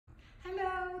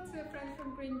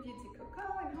from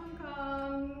GreenBeautyKoKo in Hong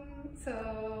Kong.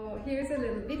 So here's a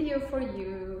little video for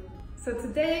you. So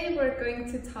today we're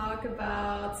going to talk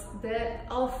about the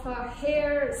Alpha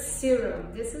Hair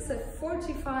Serum. This is a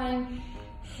fortifying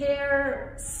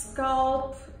hair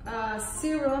scalp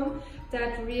serum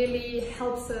that really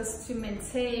helps us to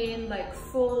maintain like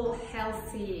full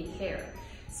healthy hair.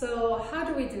 So how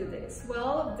do we do this?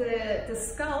 Well, the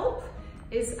scalp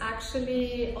is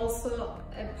actually also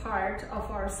a part of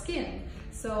our skin.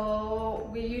 So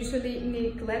we usually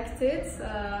neglect it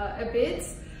a bit,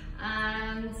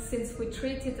 and since we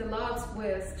treat it a lot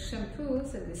with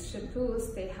shampoos, and these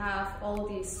shampoos, they have all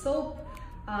these soap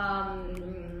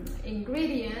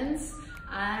ingredients,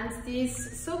 and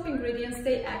these soap ingredients,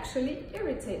 they actually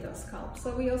irritate our scalp.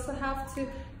 So we also have to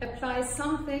apply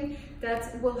something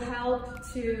that will help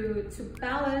to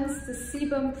balance the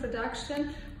sebum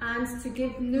production and to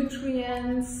give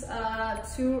nutrients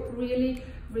to really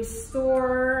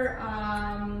restore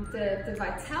the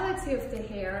vitality of the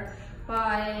hair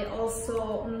by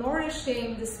also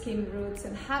nourishing the skin roots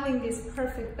and having this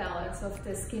perfect balance of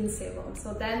the skin sebum.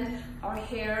 So then our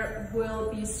hair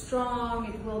will be strong,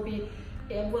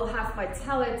 it will have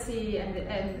vitality, and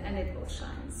it will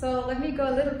shine. So let me go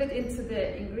a little bit into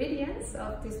the ingredients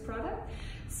of this product.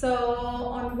 So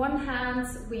on one hand,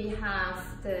 we have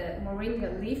the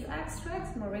moringa leaf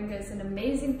extract. Moringa is an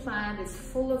amazing plant. It's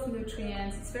full of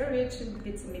nutrients. It's very rich in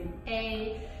vitamin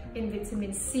A, in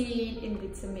vitamin C, in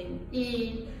vitamin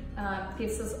E.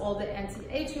 Gives us all the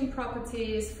anti-aging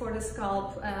properties for the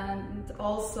scalp and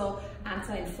also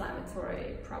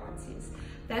anti-inflammatory properties.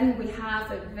 Then we have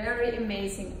a very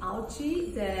amazing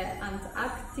algae, the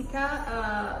Antarctica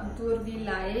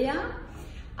Durvillaea.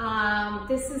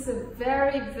 This is a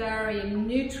very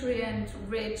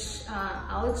nutrient-rich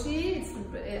algae.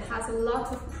 It has a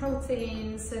lot of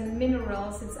proteins and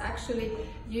minerals. It's actually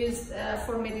used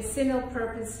for medicinal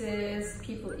purposes.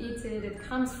 People eat it. It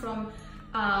comes from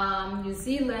New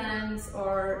Zealand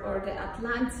or the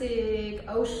Atlantic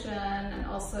Ocean, and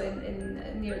also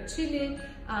near Chile.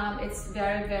 It's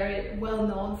very well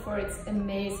known for its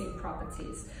amazing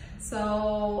properties.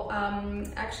 So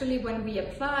actually when we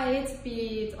apply it,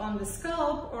 be it on the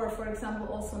scalp or for example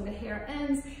also on the hair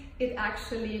ends, it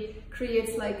actually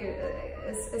creates like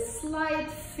a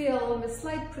slight film, a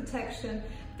slight protection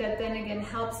that then again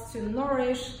helps to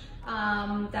nourish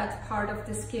that part of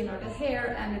the skin or the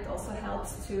hair, and it also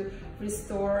helps to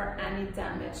restore any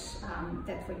damage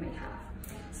that we may have.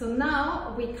 So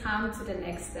now we come to the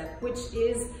next step, which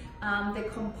is the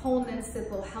components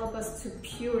that will help us to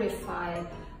purify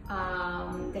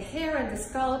the hair and the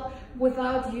scalp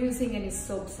without using any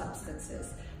soap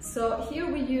substances. So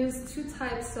here we use two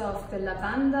types of the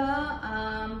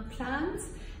lavanda plant.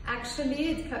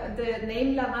 Actually, the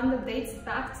name lavanda dates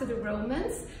back to the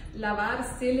Romans. Lavar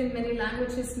still in many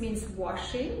languages means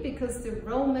washing, because the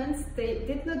Romans, they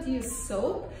did not use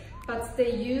soap, but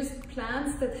they used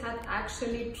plants that had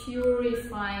actually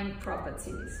purifying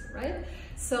properties, right?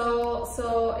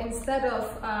 So instead of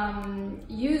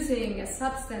using a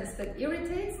substance that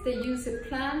irritates, they use a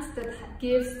plant that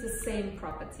gives the same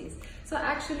properties. So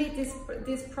actually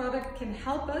this product can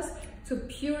help us to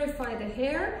purify the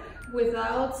hair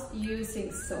without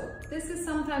using soap. This is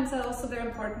sometimes also very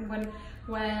important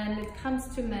when it comes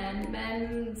to men.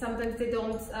 Men, sometimes they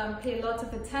don't pay a lot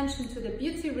of attention to the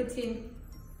beauty routine.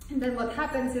 And then what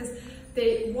happens is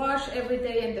they wash every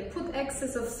day and they put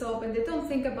excess of soap and they don't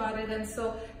think about it, and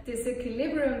so this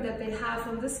equilibrium that they have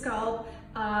on the scalp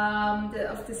of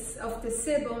the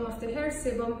sebum, of the hair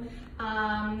sebum,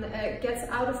 gets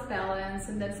out of balance,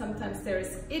 and then sometimes there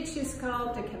is itchy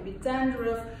scalp, there can be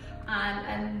dandruff,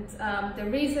 and the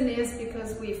reason is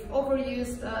because we've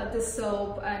overused the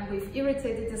soap and we've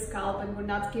irritated the scalp and we're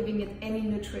not giving it any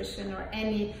nutrition or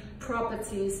any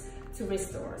properties to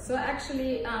restore. So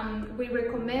actually we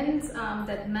recommend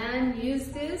that men use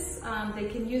this. They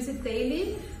can use it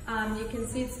daily. You can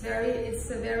see it's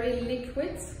a very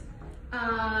liquid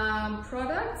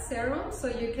product, serum, so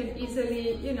you can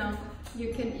easily,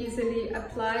 you can easily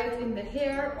apply it in the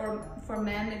hair, or for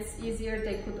men it's easier,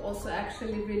 they could also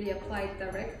actually really apply it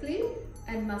directly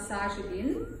and massage it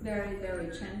in very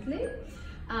gently.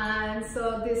 And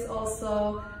so this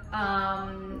also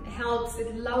helps,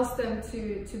 it allows them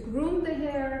to groom the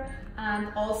hair and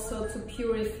also to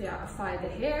purify the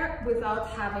hair without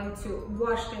having to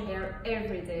wash the hair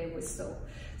every day with soap.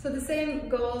 So the same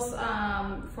goes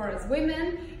for us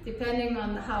women, depending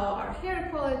on how our hair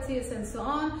quality is and so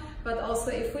on, but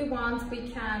also if we want, we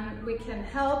can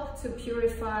help to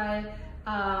purify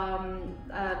our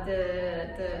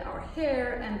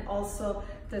hair and also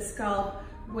the scalp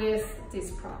with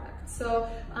this product. So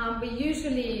you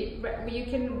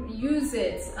can use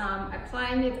it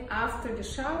applying it after the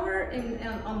shower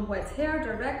on wet hair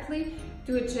directly.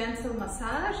 Do a gentle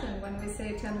massage, and when we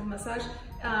say gentle massage,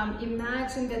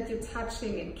 imagine that you're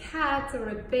touching a cat or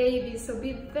a baby, so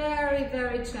be very,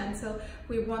 very gentle.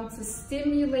 We want to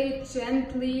stimulate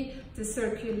gently the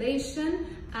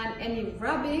circulation, and any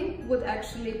rubbing would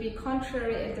actually be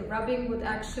contrary. The rubbing would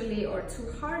actually, or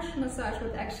too harsh massage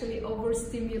would actually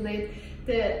overstimulate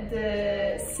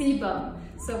the sebum,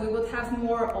 so we would have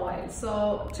more oil.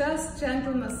 So just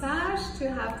gentle massage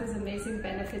to have these amazing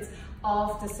benefits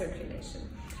of the circulation.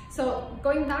 So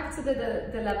going back to the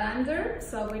lavender,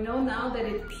 so we know now that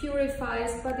it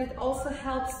purifies, but it also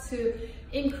helps to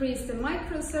increase the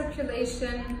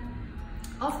microcirculation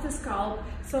of the scalp.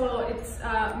 So it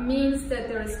means that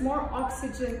there is more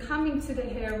oxygen coming to the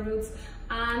hair roots,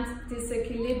 and this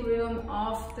equilibrium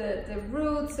of the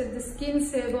roots and the skin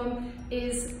sebum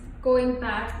is going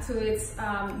back to its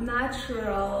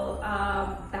natural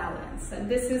balance. And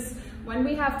this is when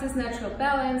we have this natural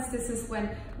balance, this is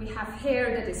when we have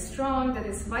hair that is strong, that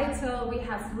is vital. We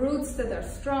have roots that are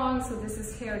strong, so this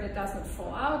is hair that doesn't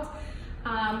fall out.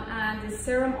 And the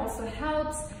serum also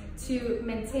helps to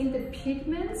maintain the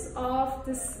pigments of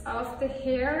the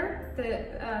hair,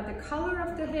 the color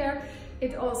of the hair.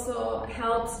 It also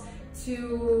helps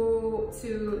to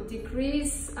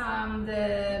decrease when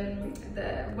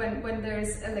there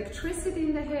is electricity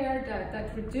in the hair,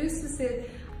 that reduces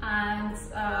it, and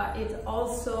it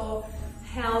also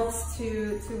helps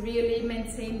to really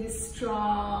maintain this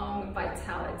strong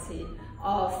vitality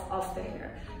of the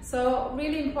hair. So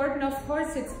really important, of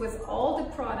course, it's with all the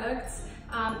products,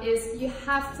 is you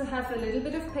have to have a little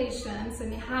bit of patience,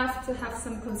 and you have to have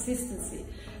some consistency,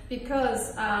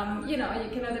 because you know, you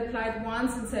cannot apply it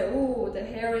once and say, oh, the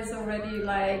hair is already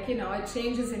like, you know, it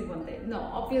changes in one day. No,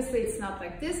 obviously it's not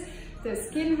like this. The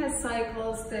skin has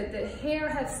cycles, the hair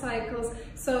has cycles,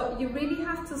 so you really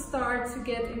have to start to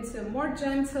get into a more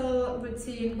gentle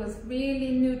routine with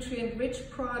really nutrient-rich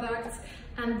products,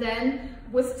 and then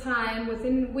with time,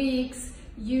 within weeks,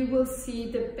 you will see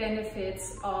the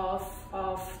benefits of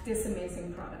this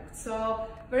amazing product. So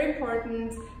very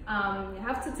important, you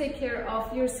have to take care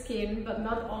of your skin, but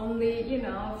not only, you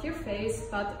know, of your face,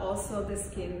 but also the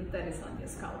skin that is on your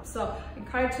scalp. So I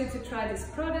encourage you to try this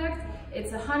product.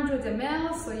 It's 100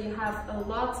 ml, so you have a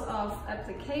lot of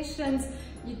applications.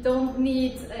 You don't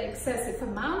need excessive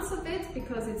amounts of it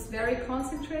because it's very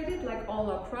concentrated, like all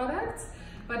our products,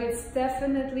 but it's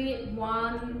definitely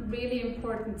one really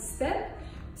important step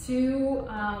to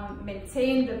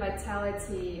maintain the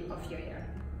vitality of your hair.